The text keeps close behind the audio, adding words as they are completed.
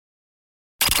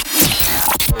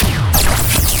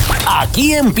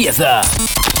Aquí empieza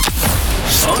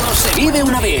Solo se vive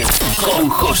una vez con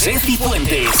José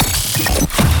Cifuentes.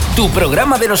 Tu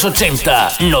programa de los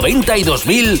 80, 90 y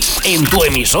 2000 en tu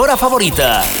emisora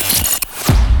favorita.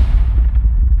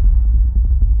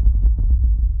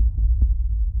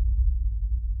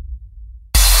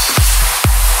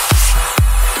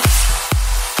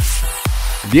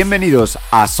 Bienvenidos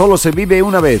a Solo se vive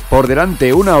una vez, por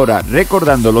delante una hora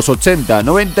recordando los 80,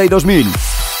 90 y 2000.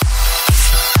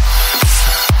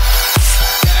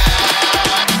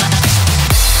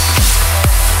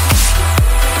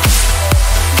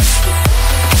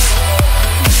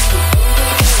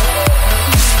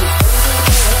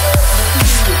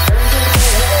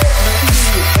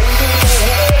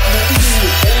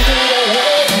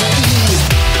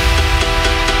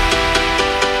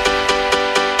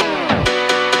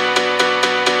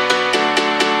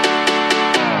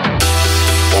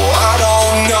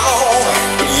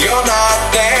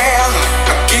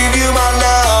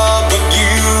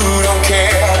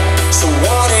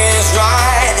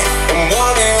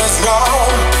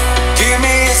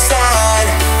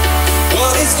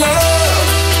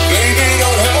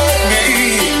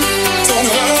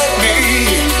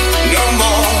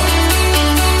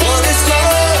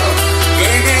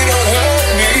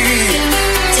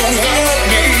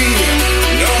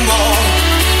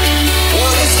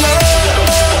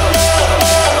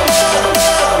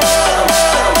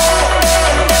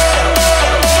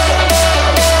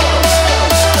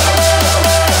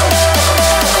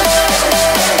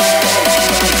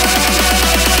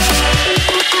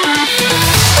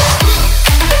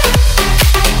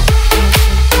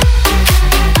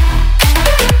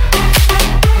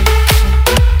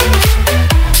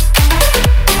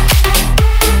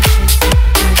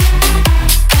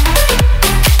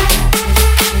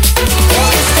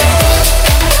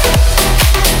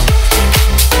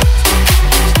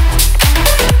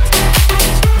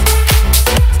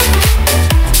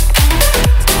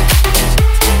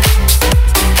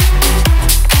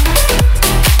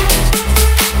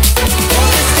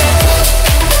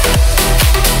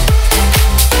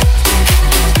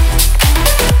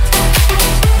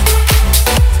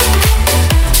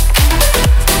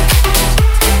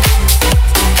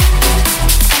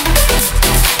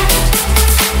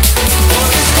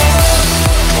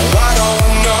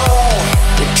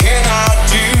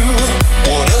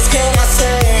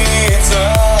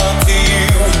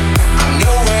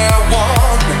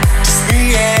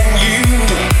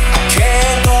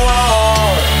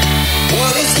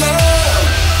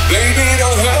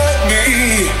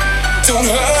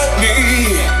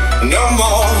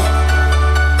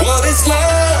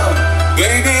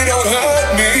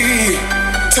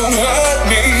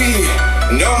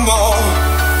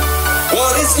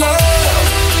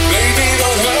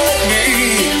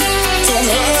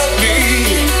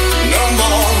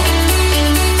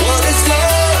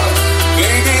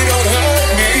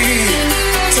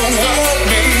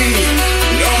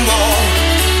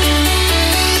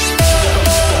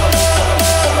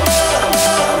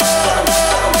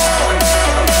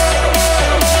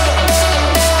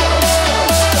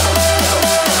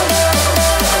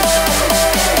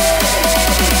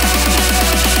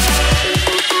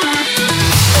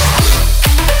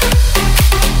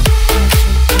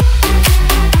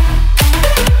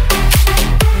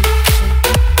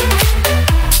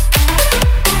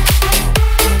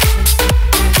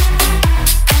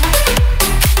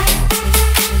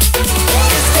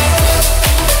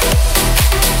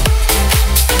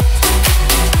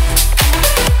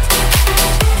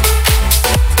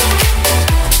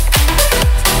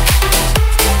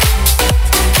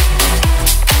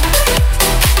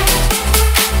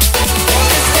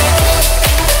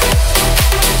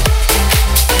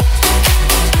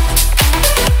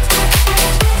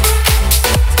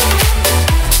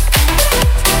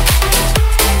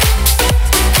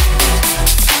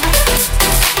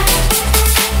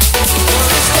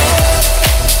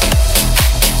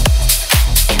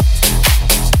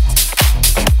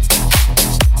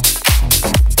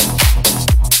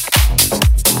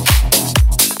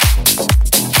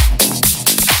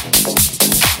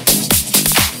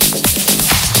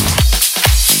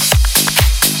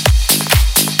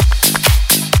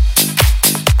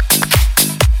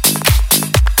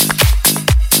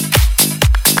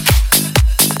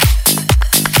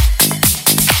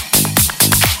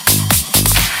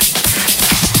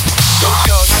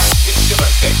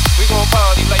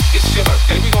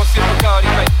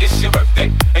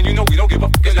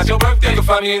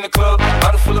 Find me in the club,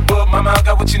 bottle full of bug. Mama, I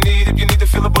got what you need if you need to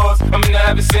feel a buzz. I'm into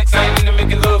having sex, I ain't into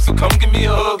making love. So come give me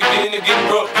a hug, if you're into getting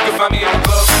rough. You can find me in the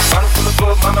club, bottle full of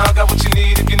bug. Mama, I got what you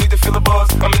need if you need to feel a buzz.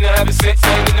 I'm into having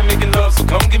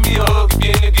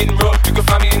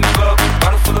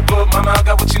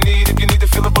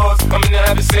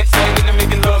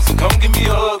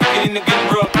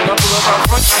pull up out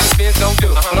front, and the Benz don't do.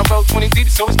 When I roll 20 deep,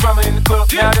 so it's drama in the club.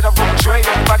 Now that I roll a tray,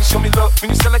 everybody show me love.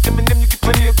 When you sell like Eminem, you get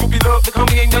plenty of groupie love. Look,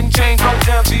 homie, ain't nothing changed. Roll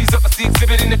down, cheese up. I see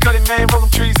exhibit in the cutting, man. Roll them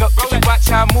trees up. If you watch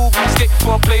how I move, when you skate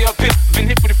before I play up here. Been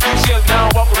hit with a few shells, now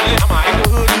I walk with a limp. In the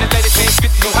hood, and the ladies ain't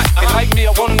 50 no hot. They like me,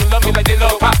 I want them to love me like they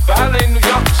love pop. But holla in New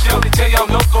York, Shell, they tell you I'm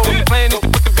local. The plan is to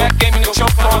put the rap game in the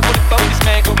choke. I'm with the focus,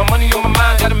 man. Got my money on my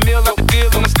mind, got a meal out the deal,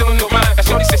 and I'm still in the grind. Now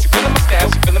shorty says she feelin' my style,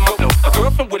 she feelin' my flow. A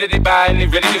girl from Wooded, they buy and they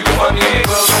ready to go on the air.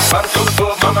 Bottle full of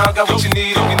bug, mama, I got what you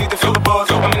need. If you need to fill the buzz,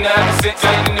 I'm in the 96,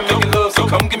 I ain't in the making love. So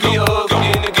come give me a hug, if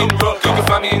you're in the getting rough, you can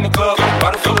find me in the club.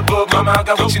 Bottle full of bug, mama, I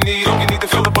got what you need. If you need to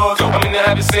fill the buzz, I'm in the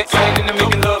having sex, I ain't in the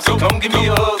making love. So come give me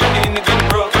a hug, if you're in the getting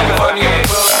rough, you can find me in the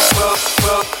club.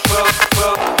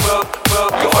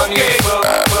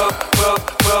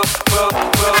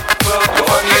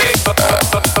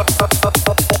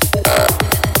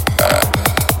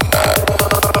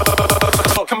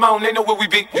 Come on, they know where we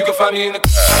be. You can find me in the.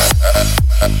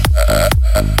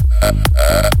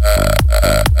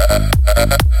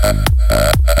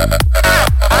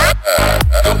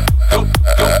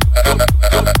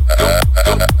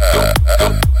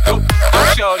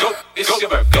 It's your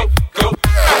birthday. Go.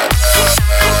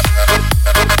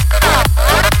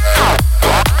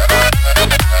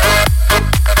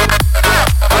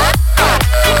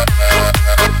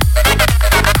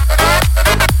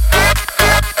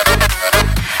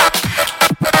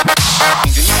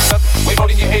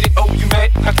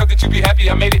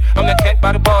 I made it. I'm that cat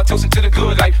by the bar, toasting to the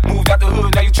good life. Moved out the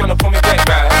hood, now you tryna pull me back.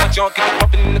 Right? My junk get the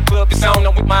pumping in the club, it's on.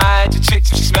 I'm with my eye at your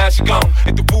chicks, if she smash, she gone.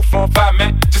 Hit the roof on fire,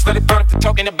 man. Just let it burn. If they're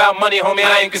talking about money, homie,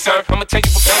 I ain't concerned. I'ma tell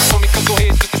you what banks for me, cause go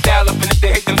ahead, switch the style up. And if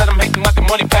they hate, then let them hate them like the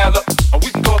money pile up. Or we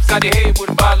can go upside your head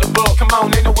with a bottle of bug. Come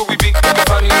on, they know where we be. You can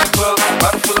find me in the club,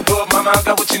 bottle full of bug. Mama, I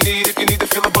got what you need if you need to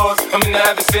feel a buzz. I'm in the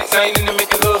having sex, I ain't in the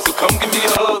making love. So come give me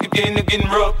a hug if you're in the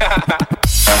getting rough.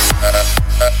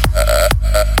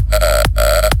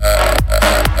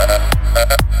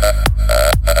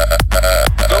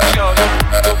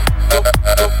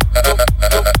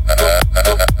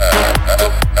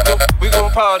 We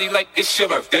gon' party like it's your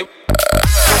birthday.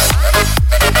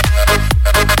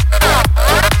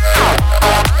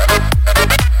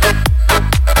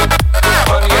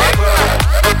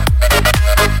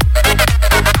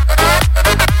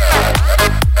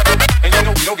 And you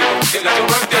know we don't give a shit like your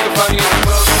birthday. Party in the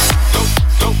club.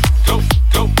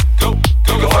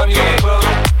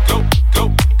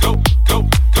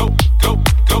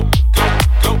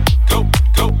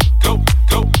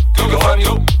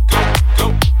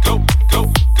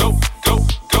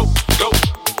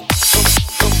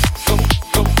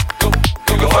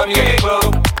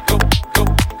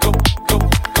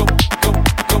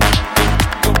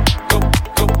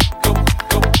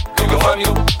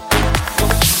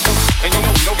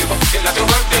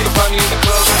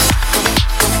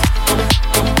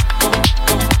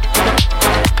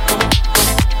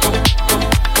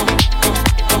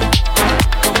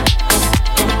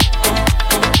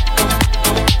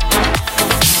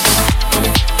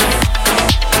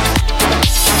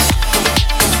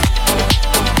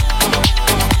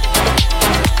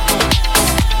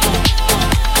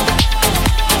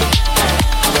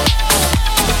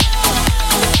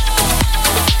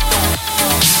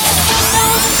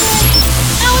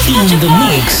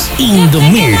 In the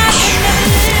mix.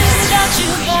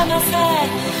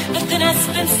 But then I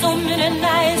spent so many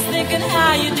nights thinking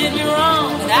how you did me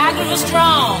wrong. But I grew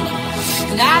strong,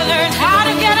 and I learned how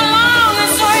to get along.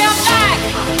 And so you're back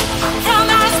from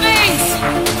outer space.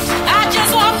 I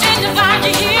just walked in to find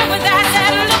you here with that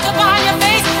sad look upon your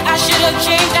face. I should have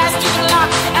changed that stupid lock.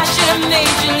 I should have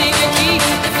made you leave the key.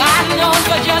 If I'd known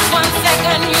for just 1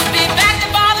 second you'd be back to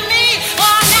bother me.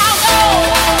 Oh, now go,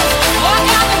 walk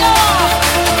out the door.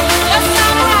 Just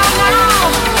turn around now,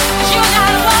 'cause you're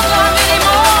not welcome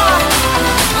anymore.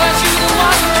 But you're the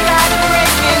one who tried to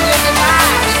break me with the lie.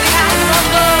 You think I'm so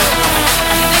good?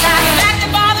 You think I can act to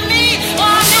bother me?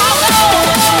 Oh, now go.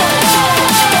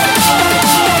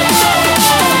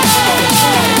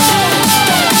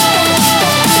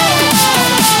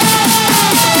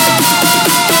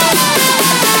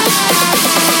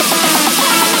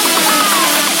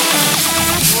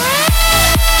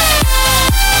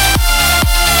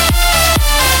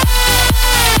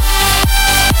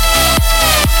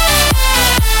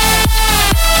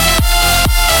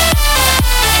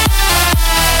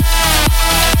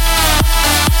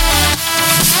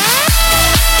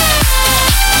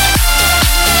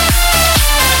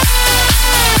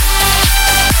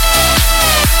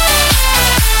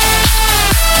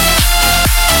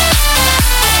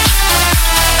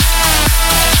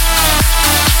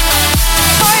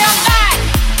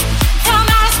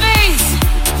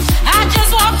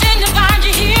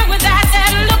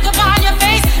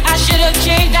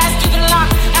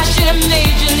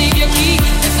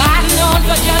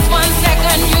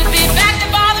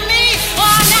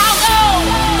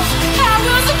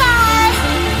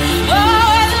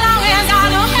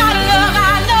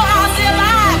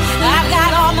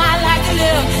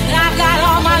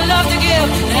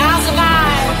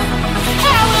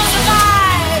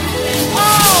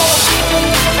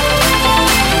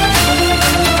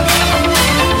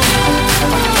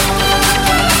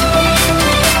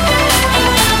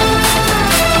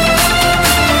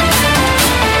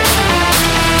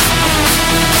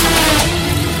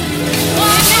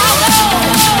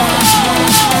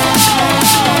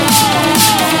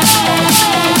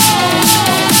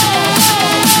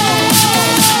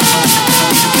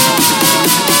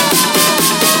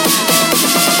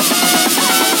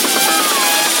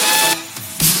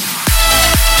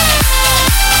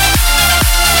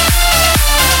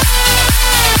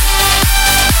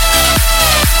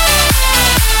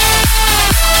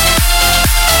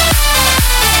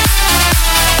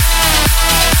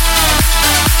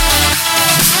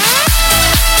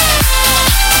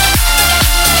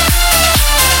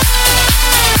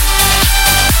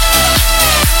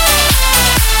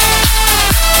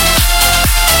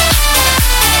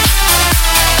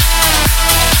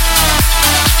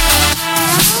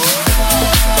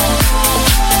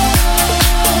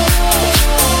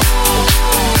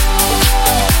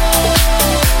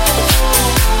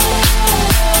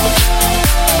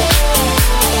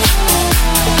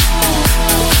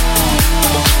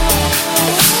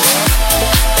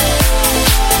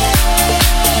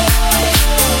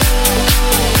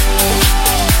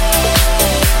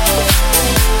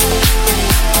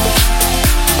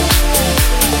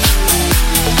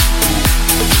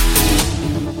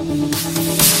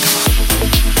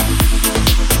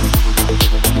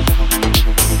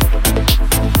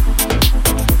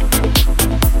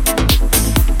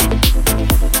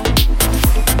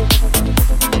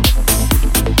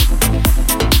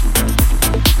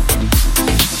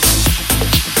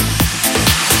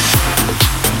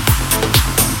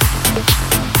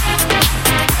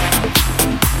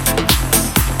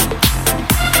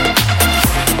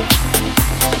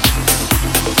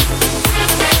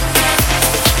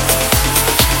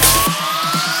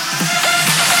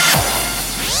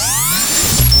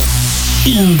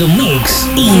 In the mix,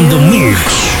 in the mix.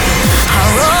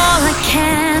 All I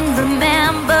can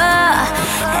remember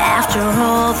after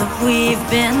all that we've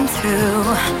been through,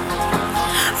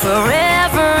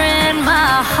 forever in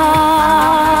my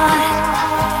heart.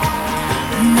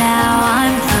 Now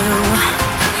I'm through,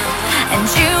 and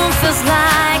June feels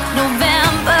like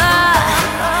November,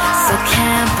 so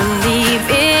can't believe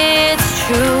it's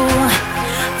true.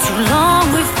 Too long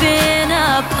we've been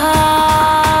apart.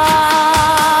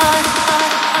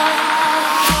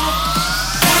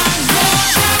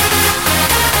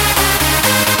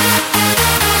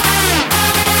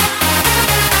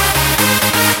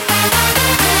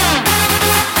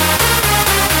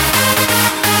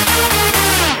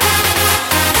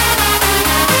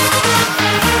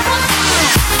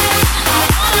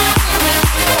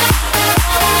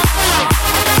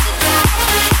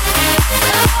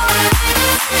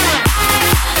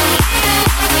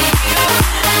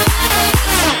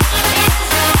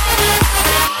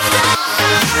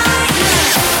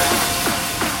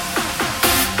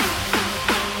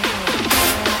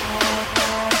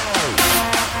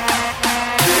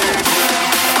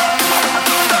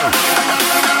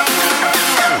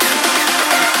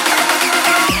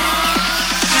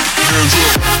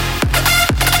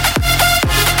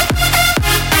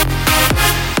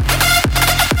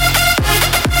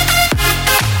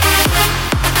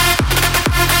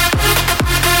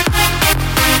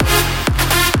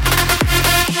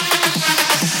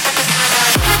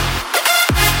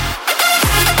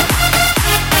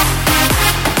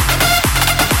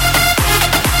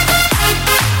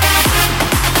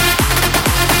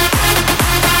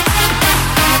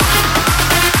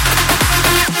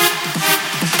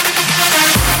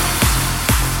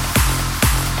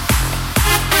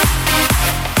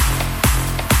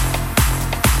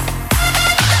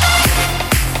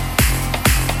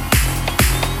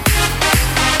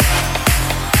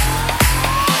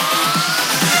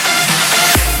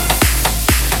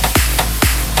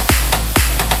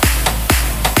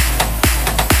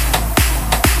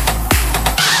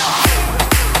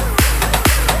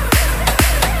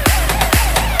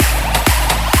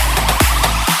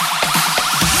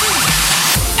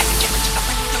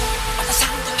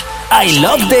 I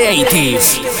love the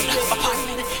 80s.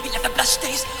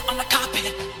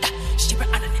 She ran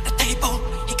underneath the table.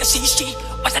 He could see she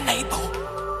was unable.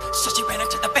 So she ran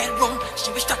into the bedroom.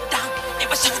 She was struck down. It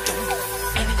was her doom.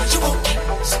 Annie, are you okay?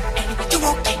 So Annie, are you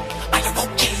okay? Are you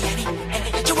okay, Annie?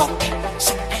 Annie, are you okay?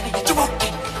 So Annie, are you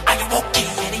okay? Are you okay,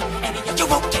 Annie? Annie, are you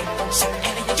okay? So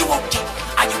Annie, are you okay?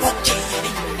 Are you okay,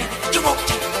 Annie? Annie, are you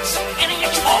okay? So Annie, are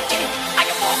you okay? Are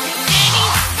you okay, Annie?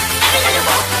 Annie, are you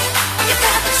okay? Are you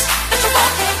nervous? That you're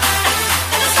okay?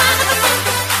 And the sign of the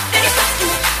window, they stop you.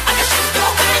 I can see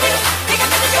your way. They can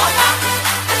into your mouth.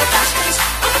 And the flash face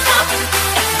on the fountain.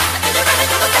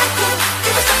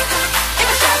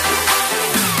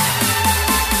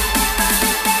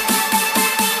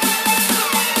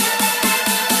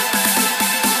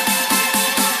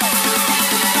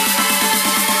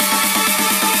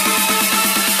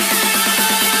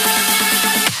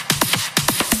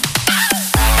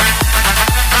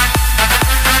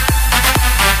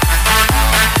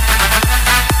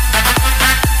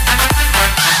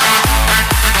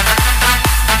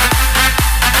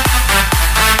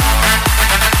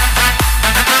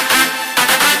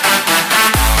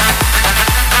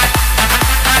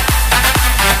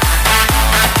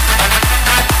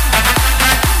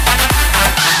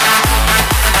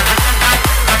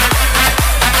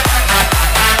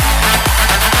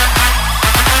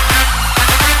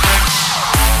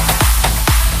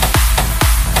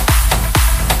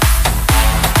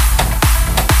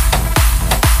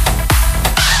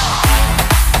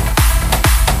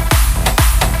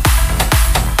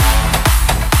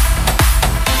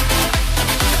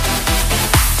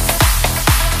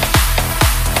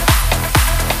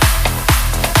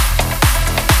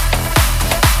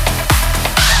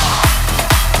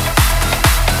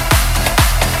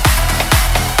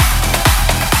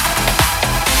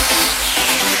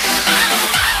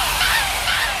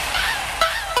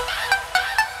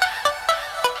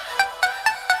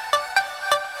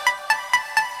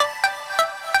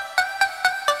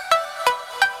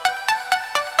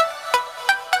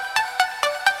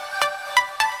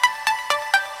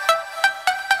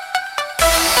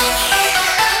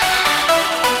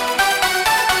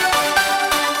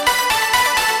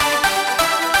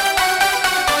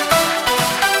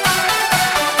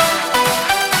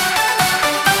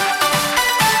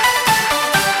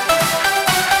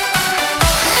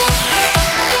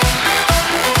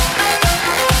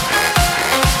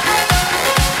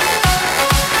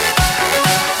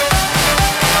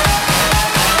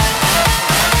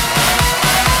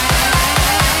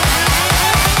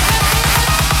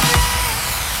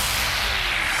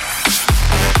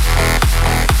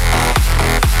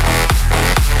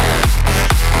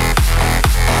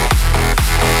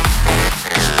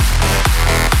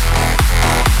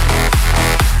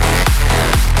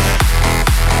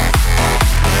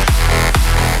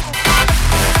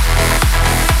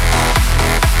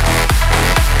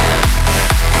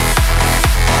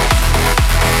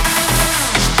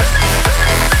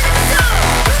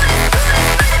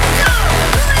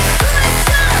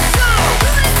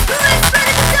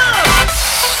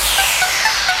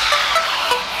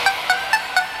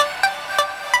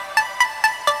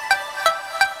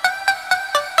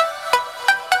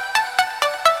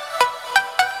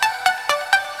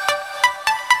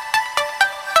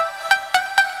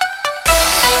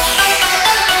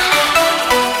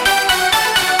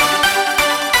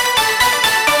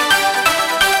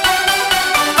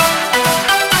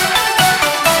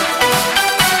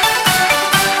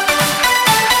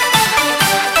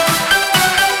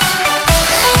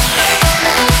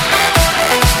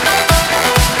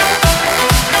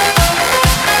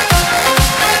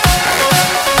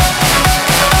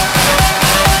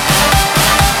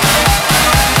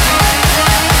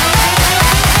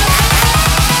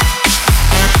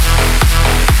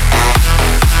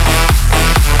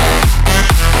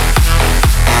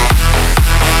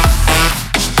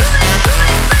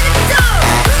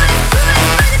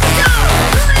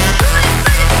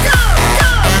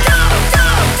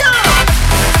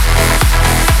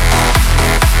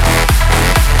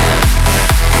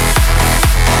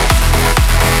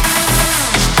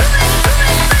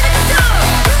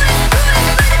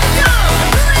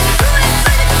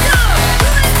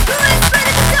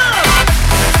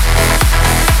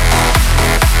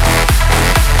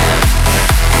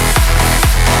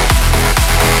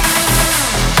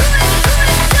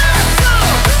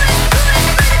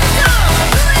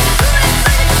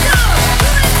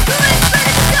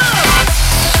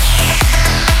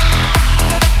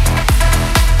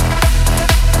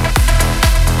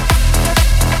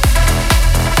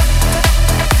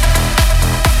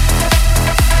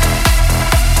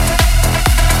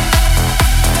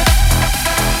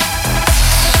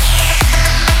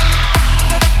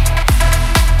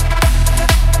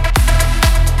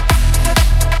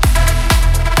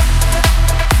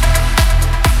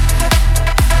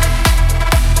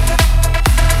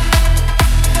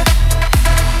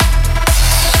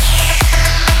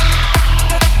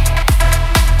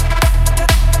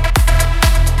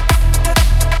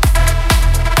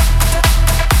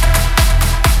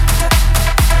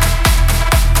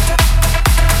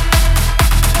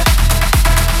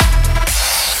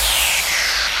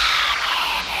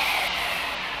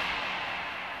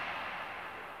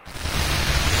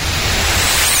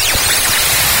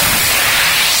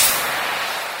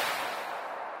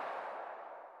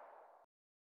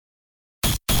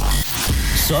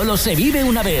 Solo se vive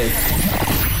una vez.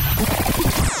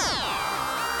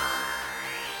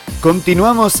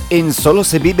 Continuamos en Solo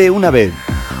se vive una vez.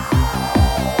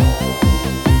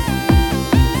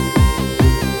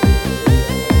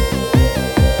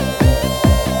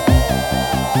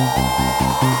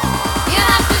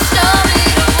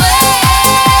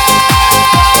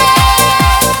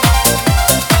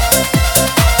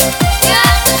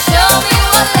 Show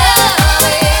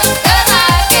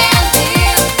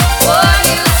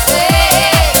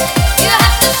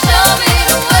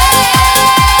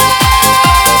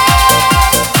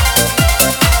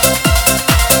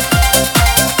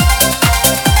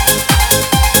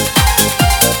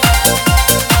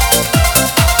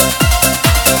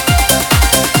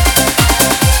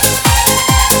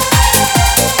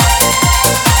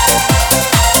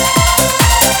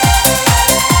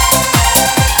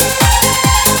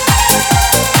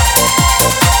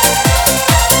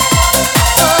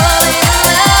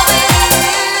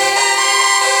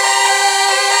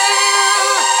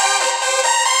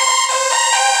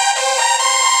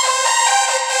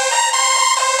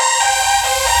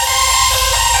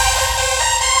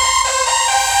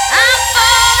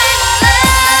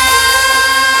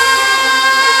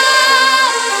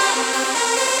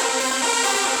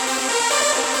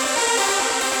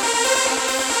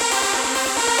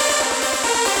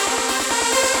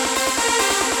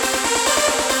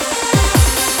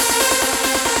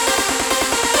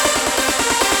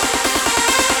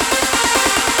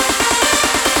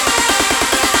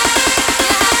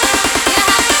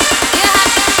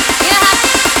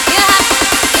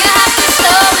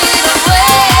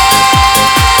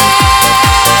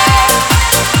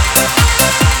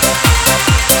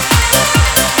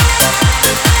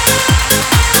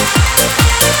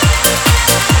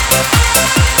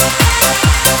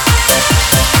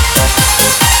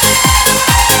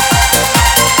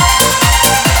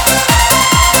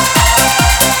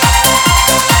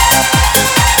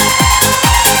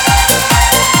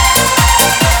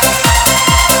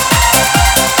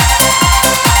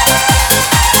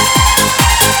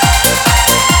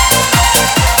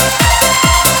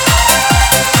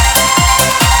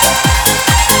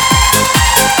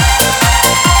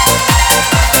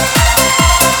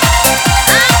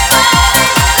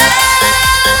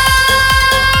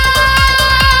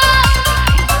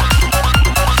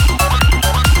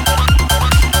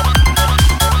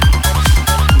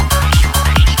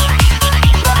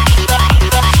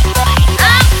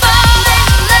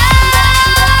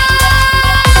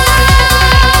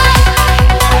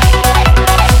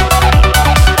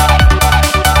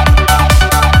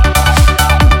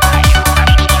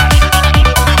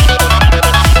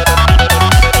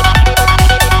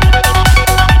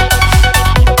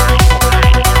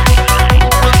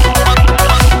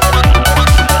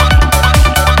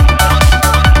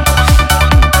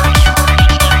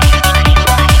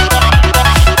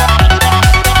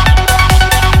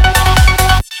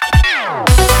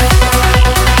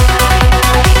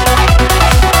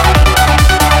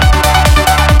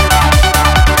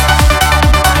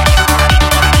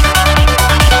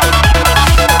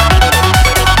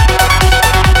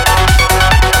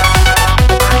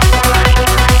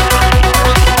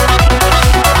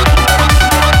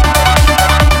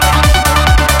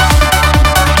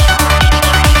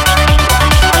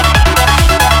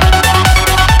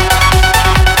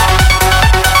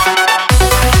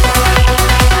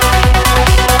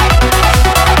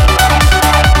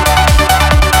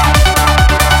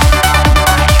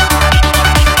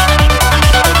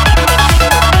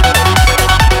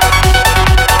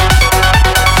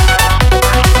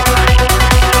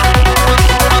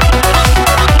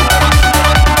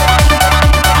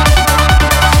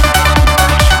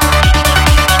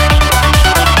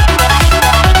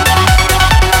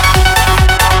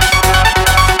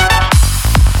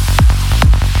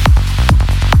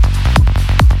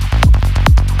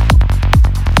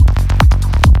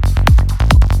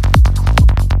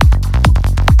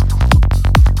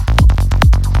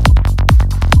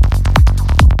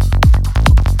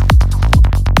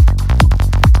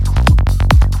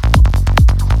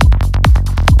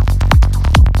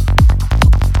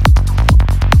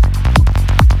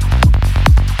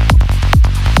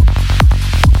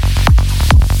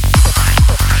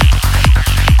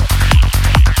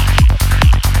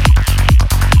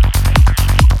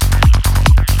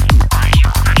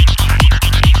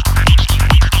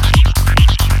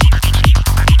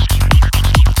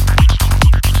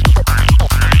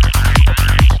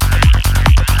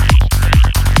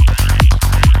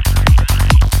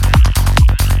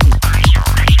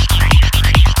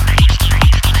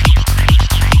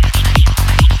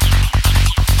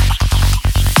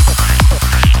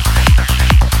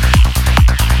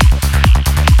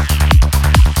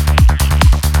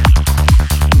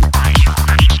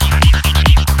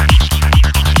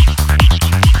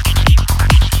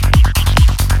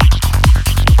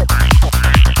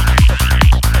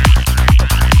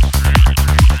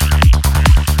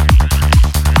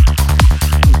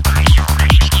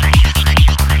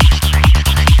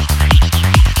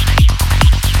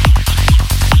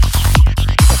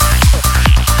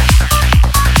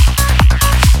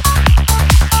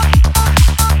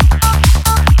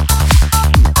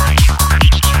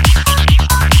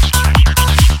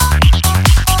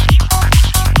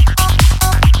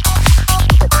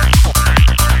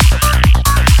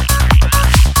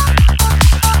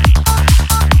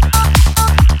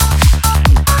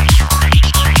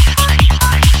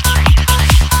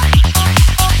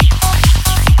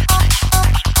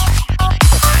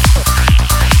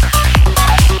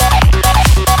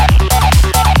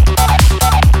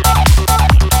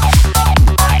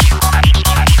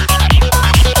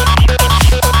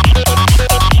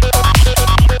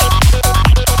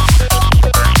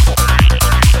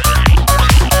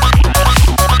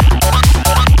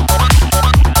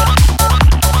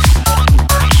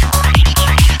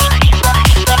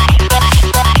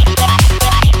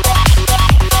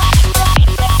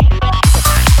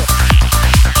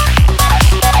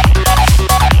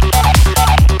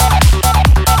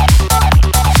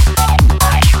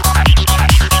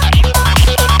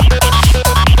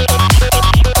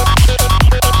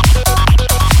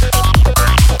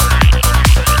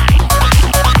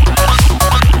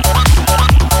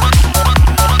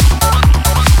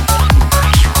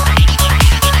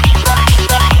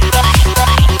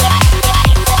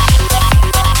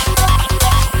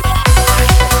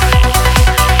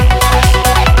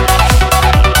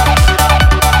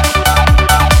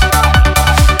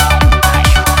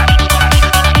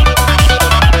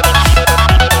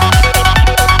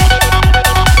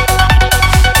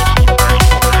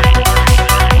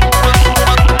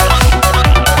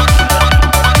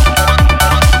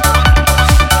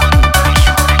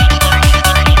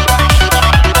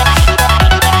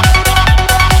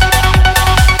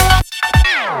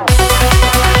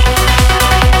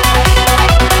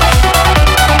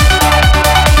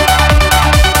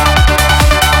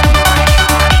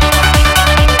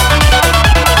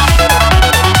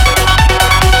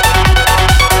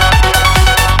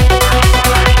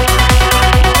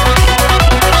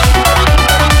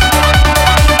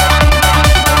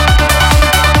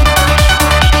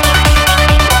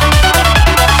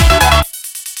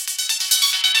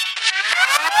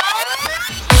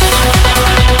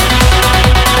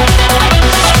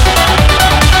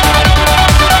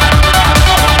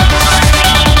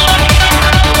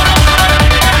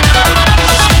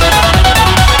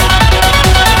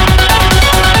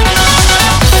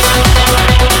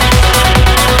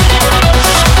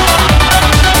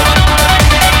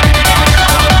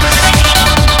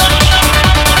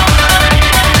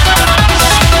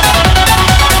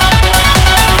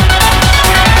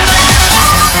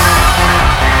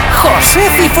José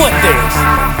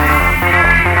Cifuentes.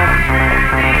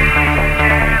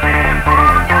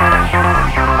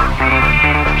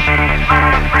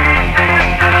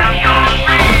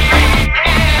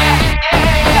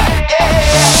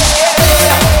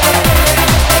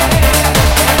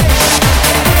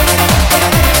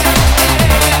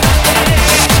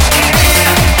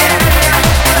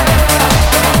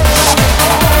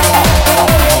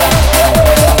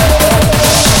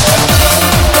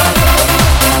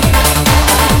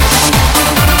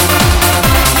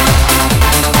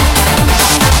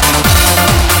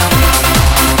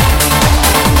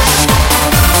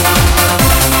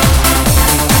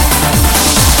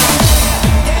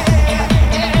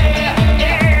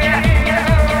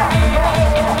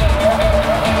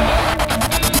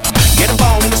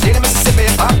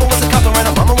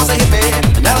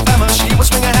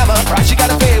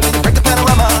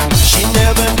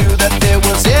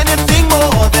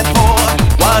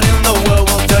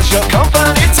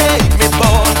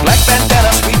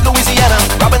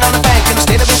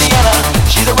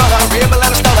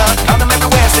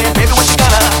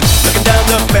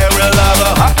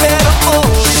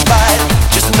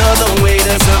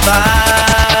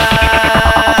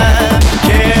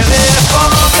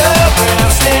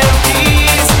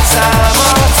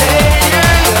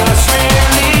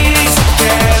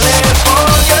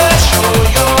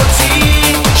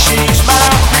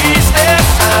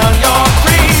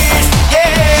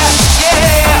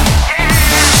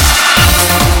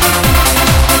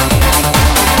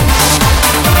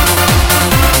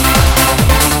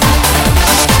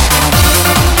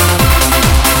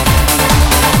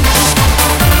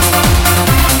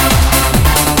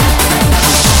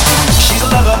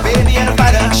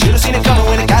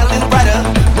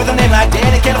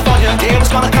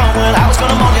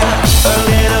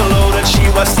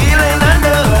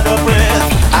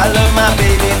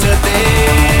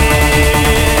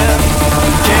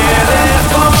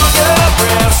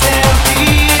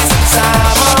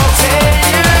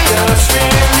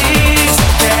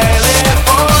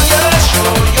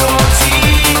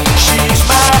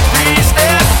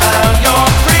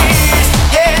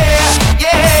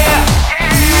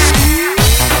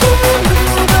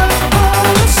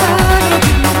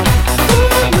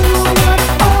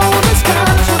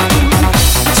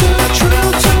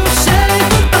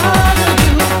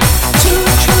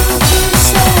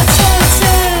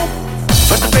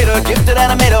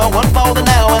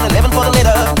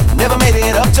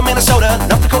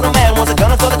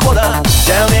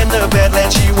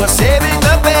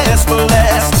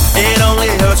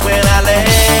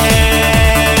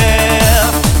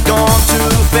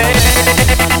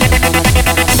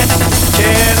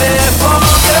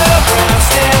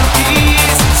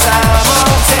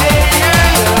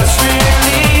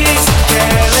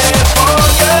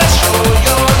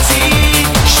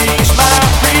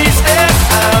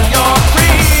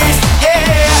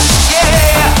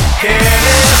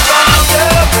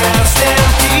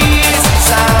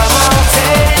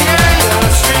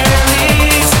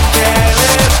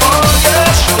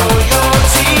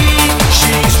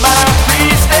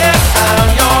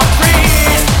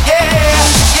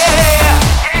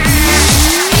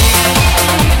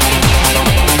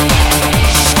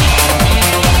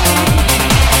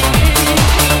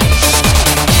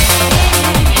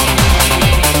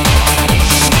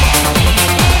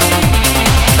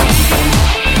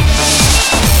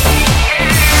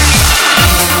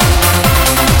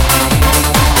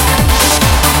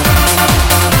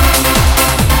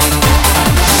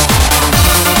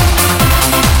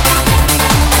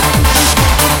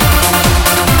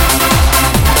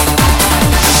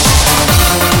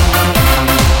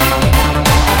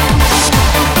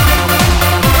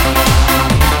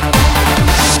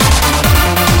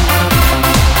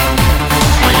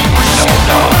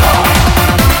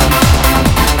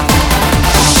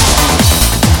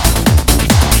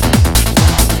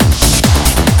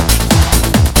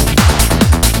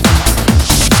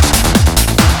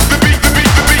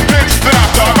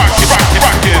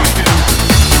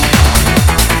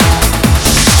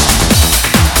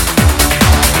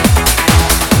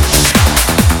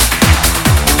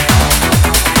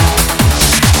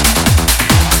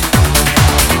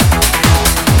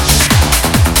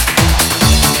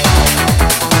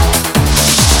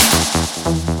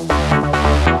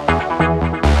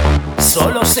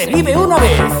 Se vive una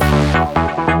vez.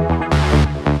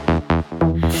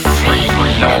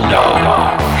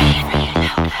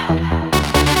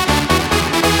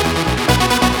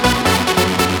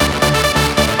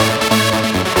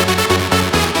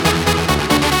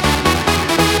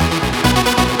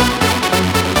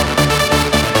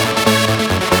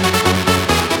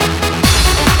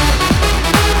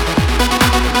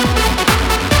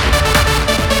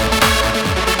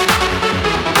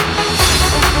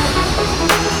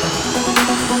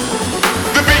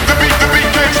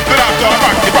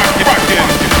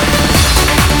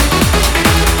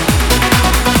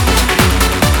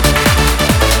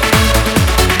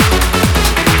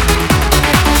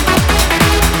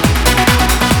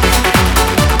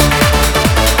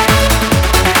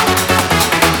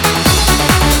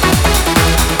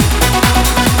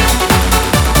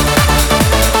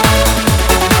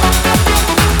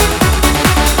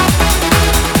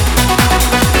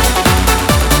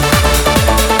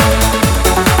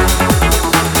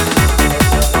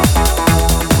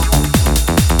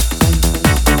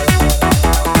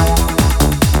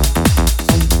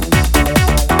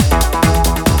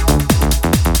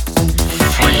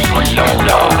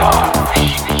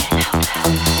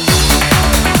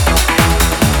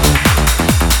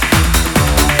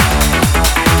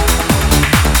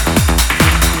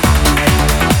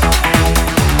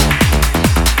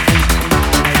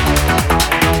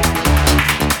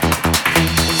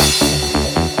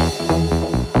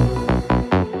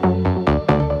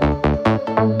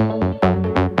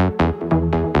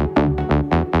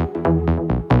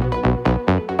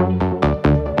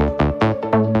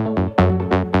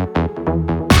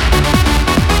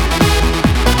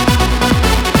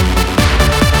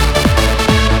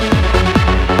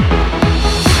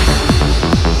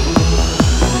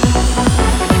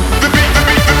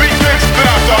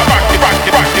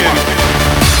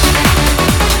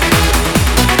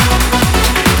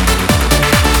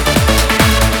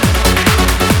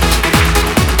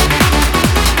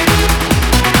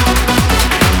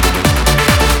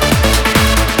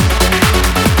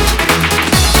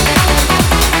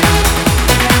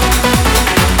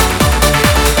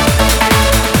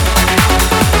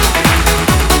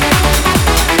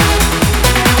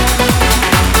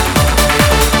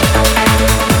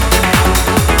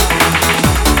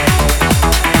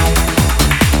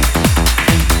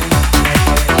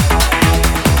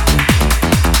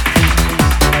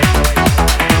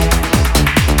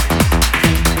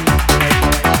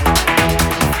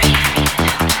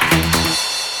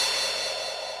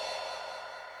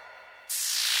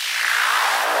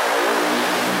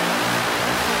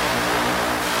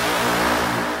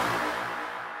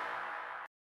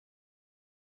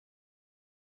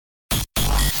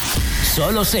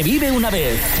 Solo se vive una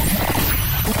vez.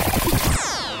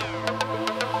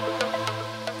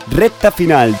 Recta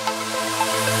final.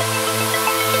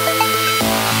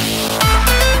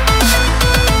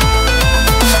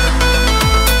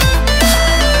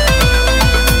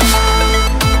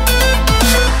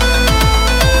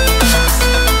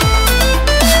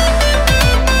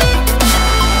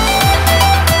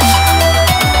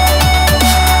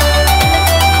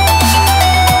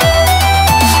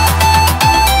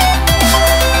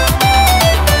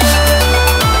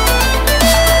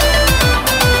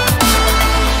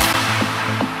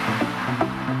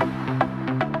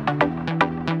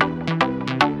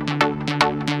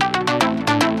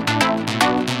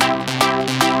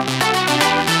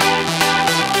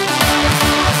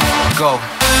 Go.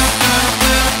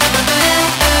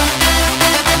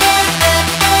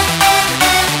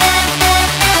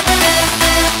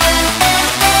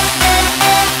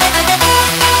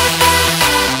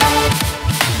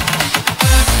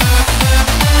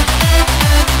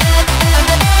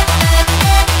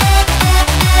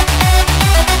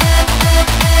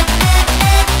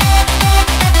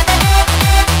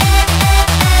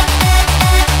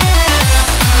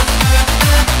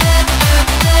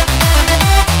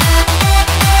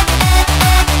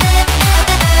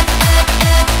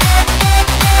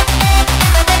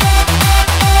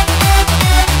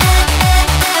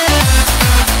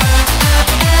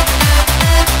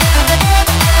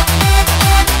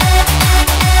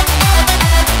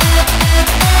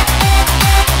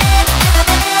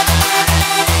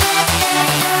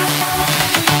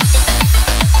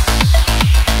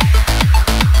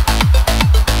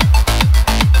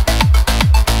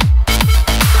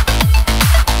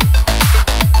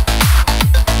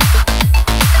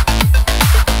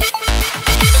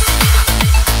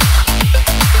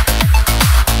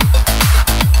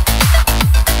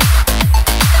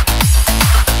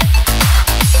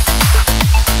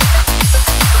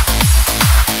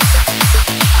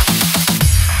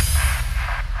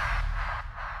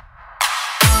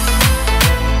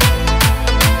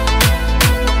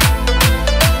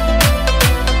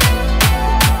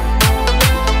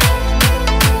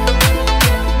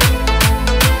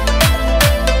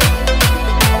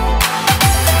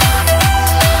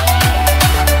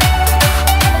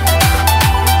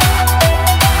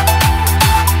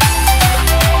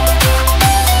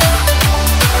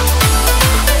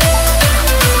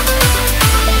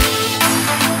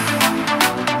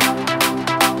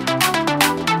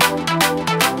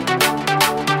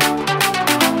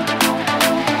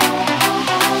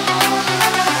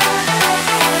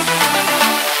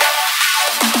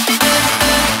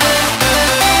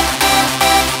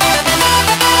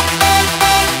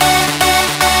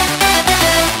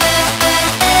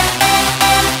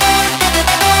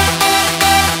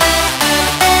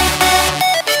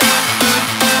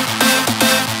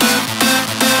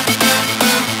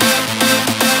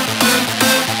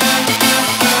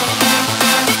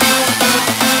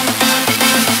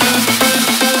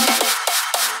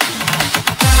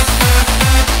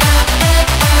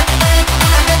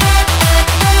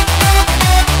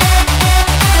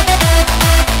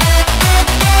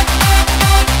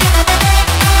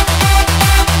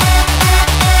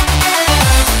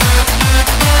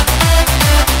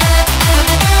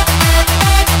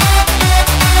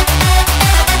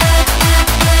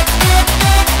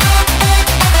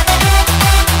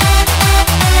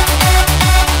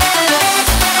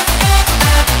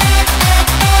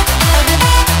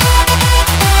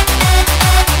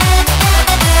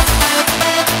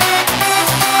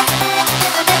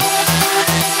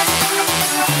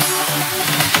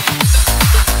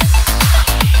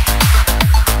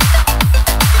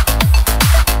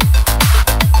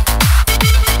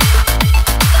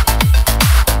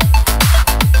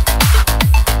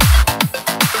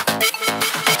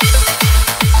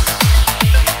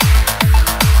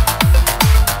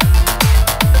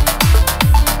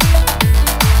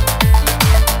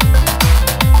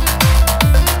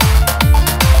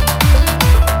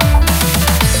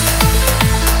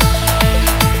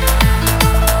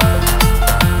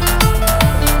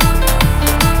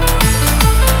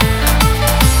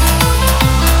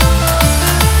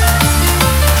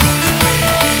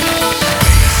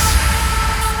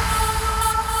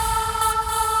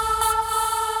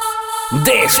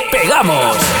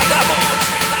 ¡Despegamos!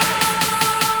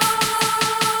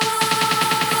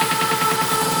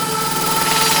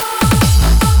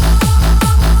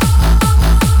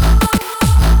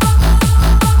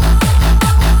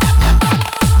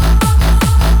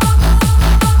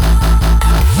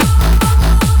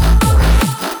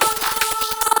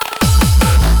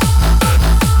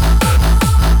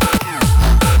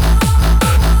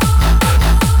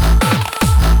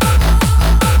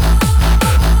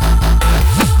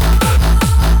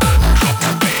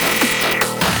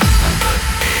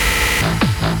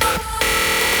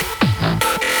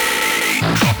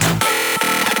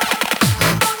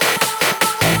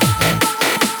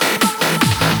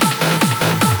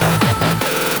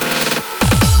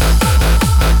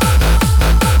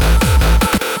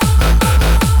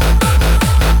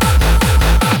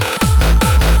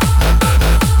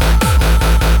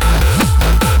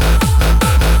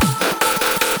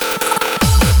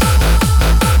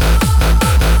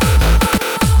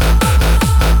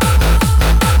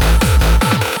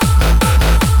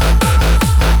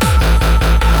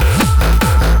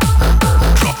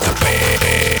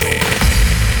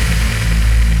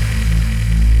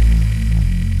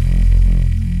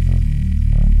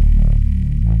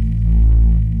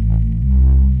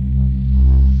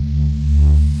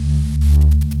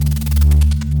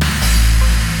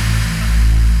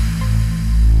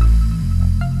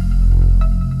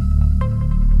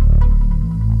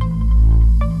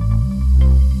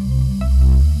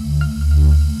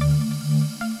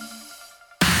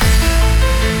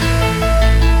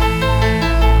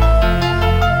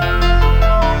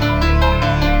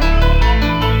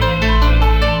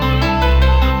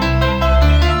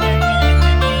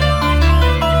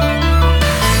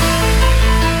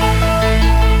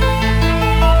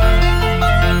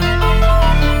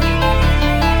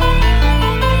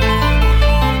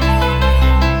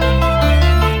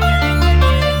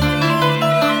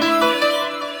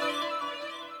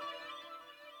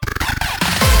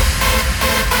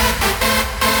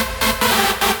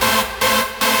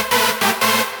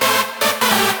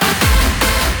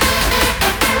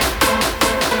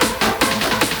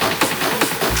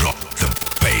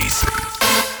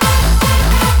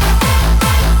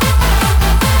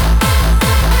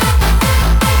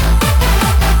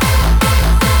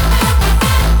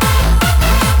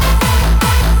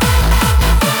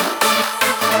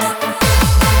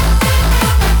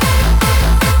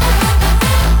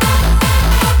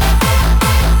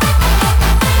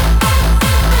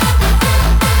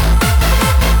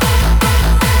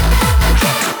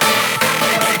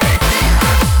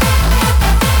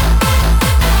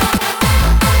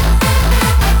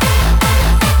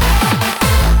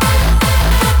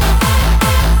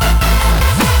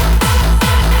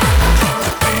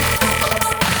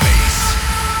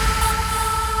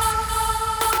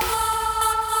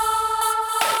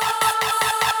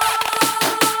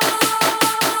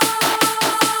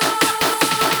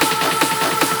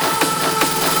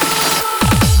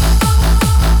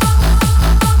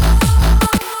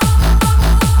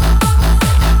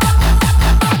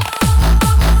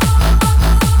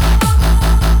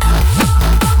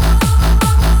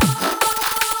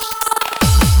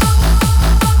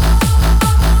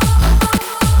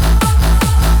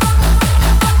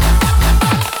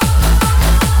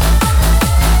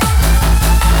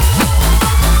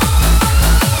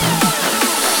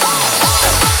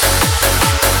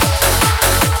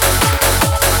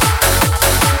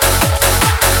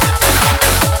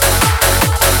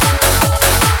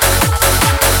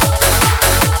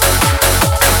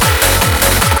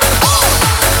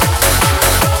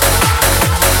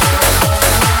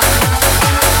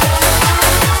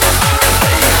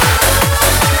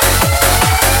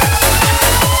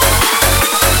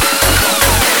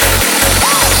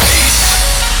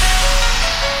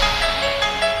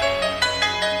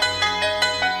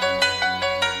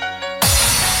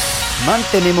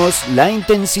 mantenemos la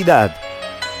intensidad.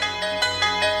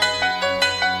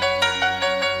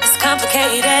 It's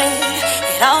complicated,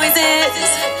 it always is.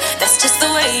 That's just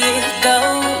the way it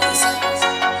goes.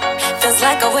 Feels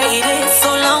like I waited so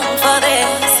long for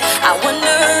this. I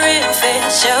wonder if it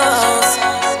shows.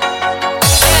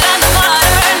 Head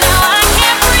underwater, now I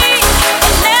can't breathe.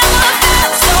 It never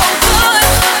felt so good.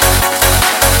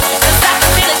 'Cause I can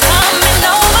feel it coming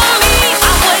over me.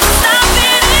 I wouldn't stop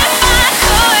it if I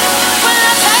could. Will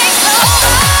I take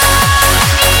over?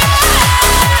 Yeah.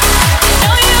 You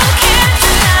know you can't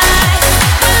deny.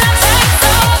 Will I take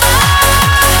over?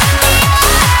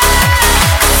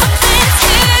 Something's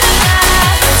here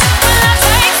tonight. Will I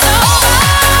take over?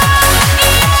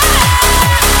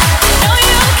 You know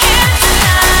you can't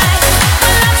deny.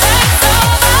 Will I take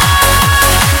over?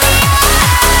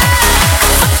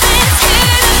 Something's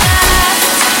here tonight.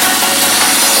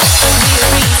 Give me a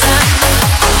reason.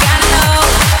 Gotta know.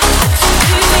 Do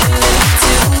you think me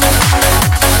too?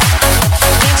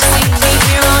 Can't you see me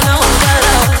here on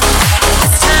overload?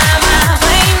 This time I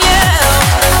blame you.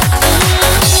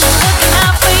 Looking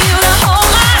out for you to hold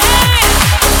my hand.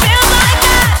 Feels like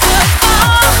I could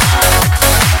fall.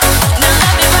 Now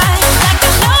love me right, like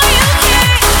I know you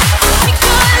can. We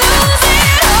could lose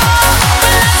it all.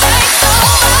 Will I take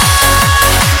over?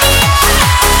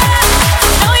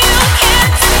 You know you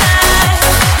can't deny.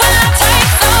 Will I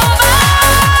take over?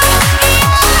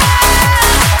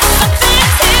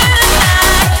 Something's here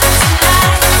tonight,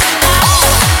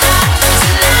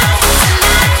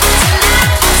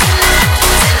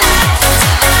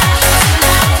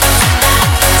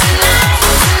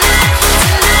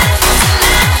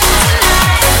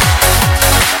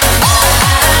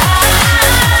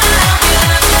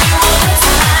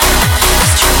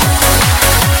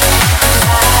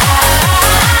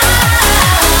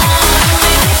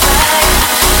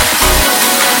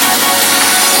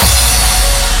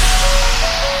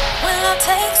 When love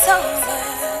takes over,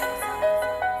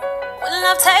 when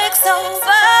love takes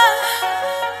over,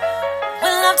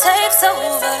 when love takes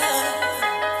over,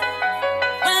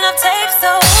 when love takes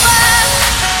over, when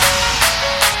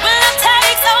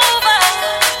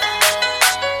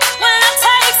love takes over, when love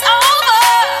takes over,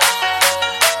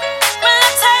 when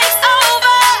love takes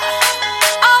over,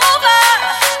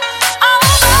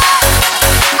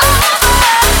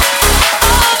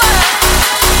 over,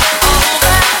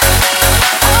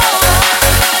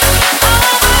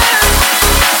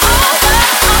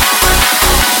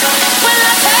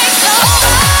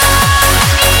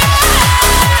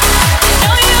 you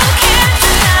know you can't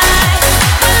deny.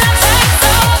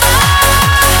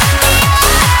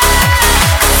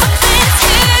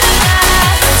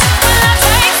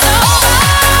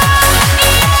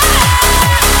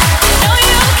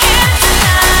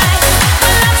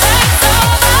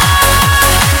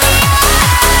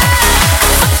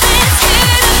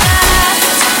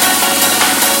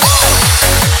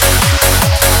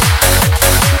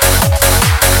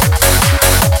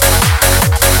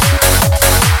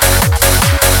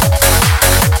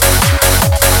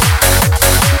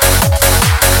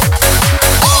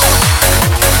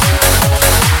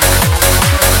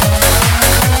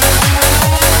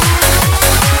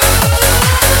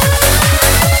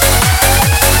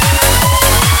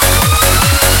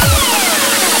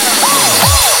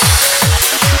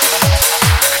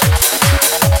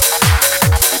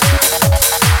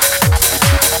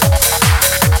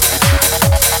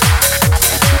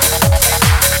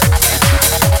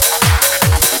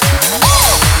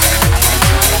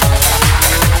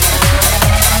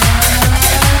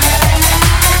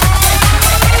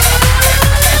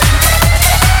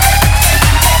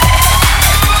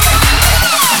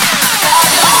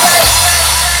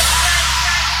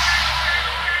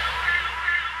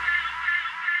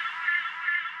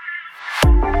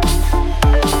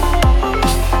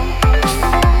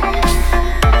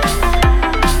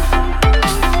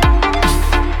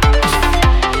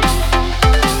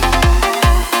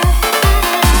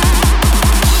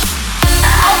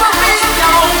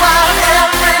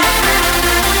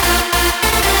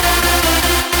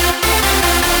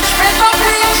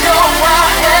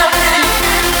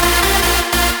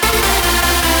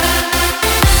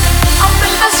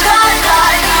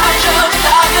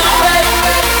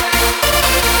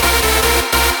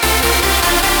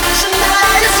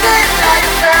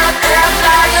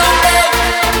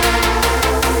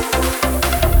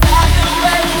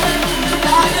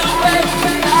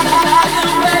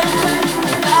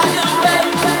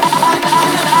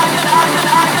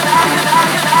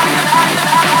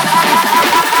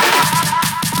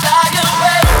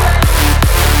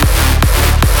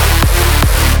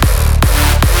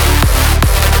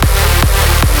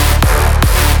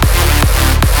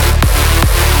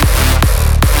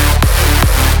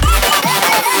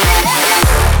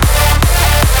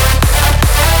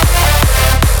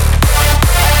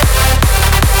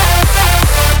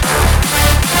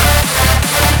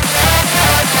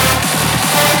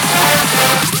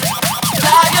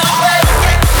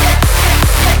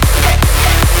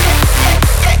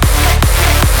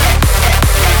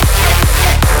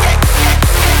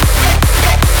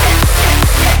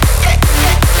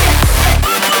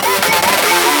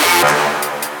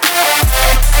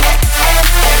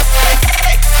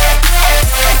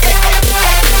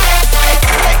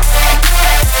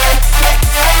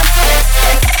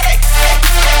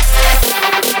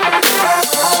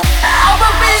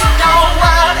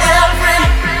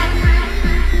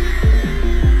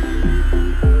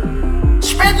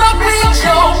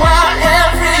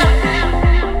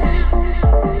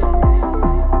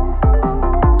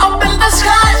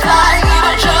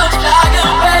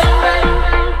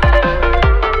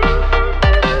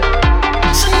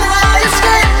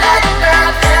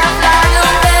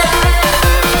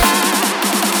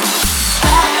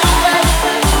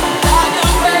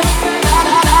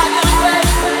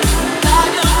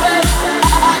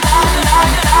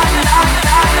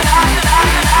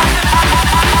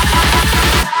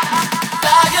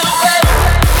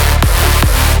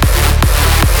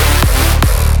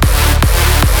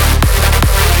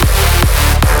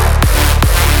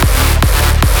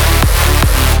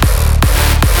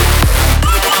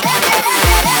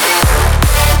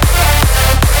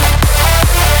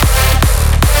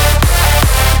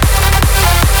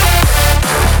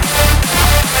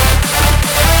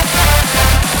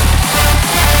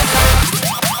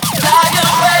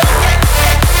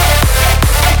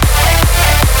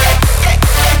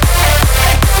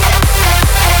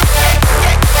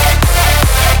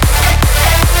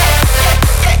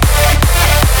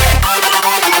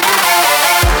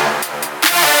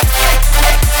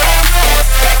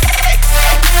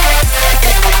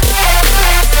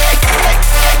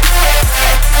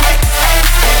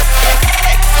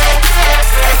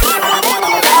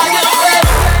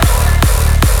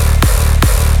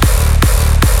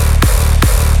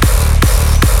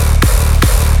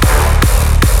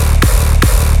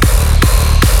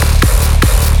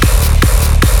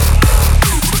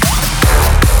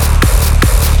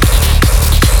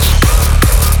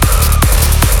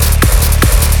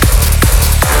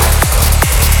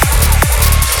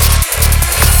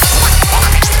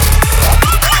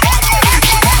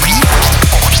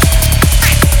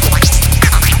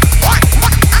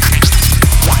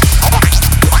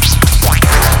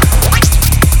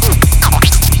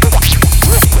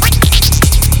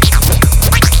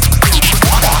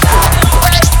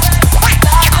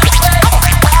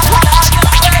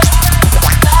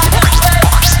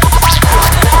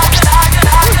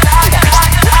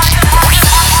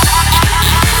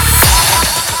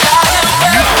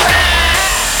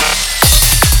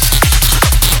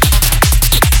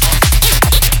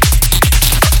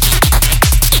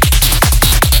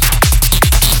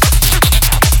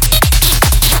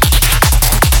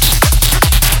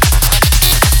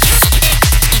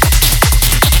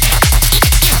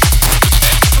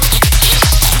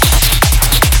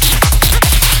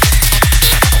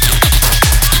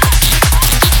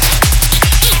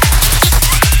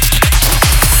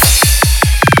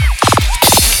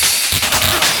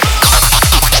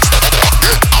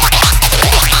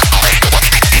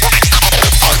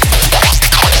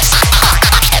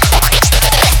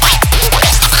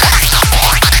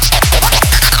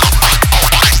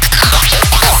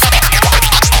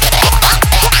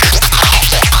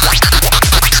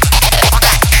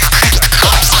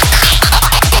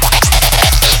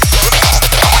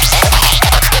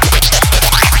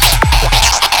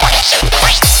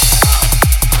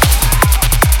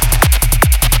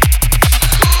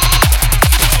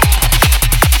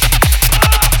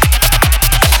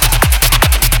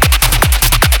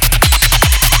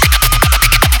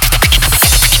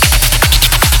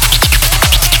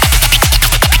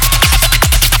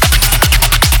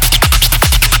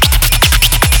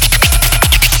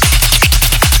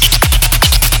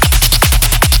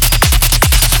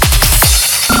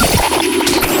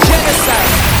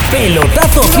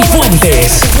 Pelotazo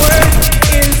Cifuentes.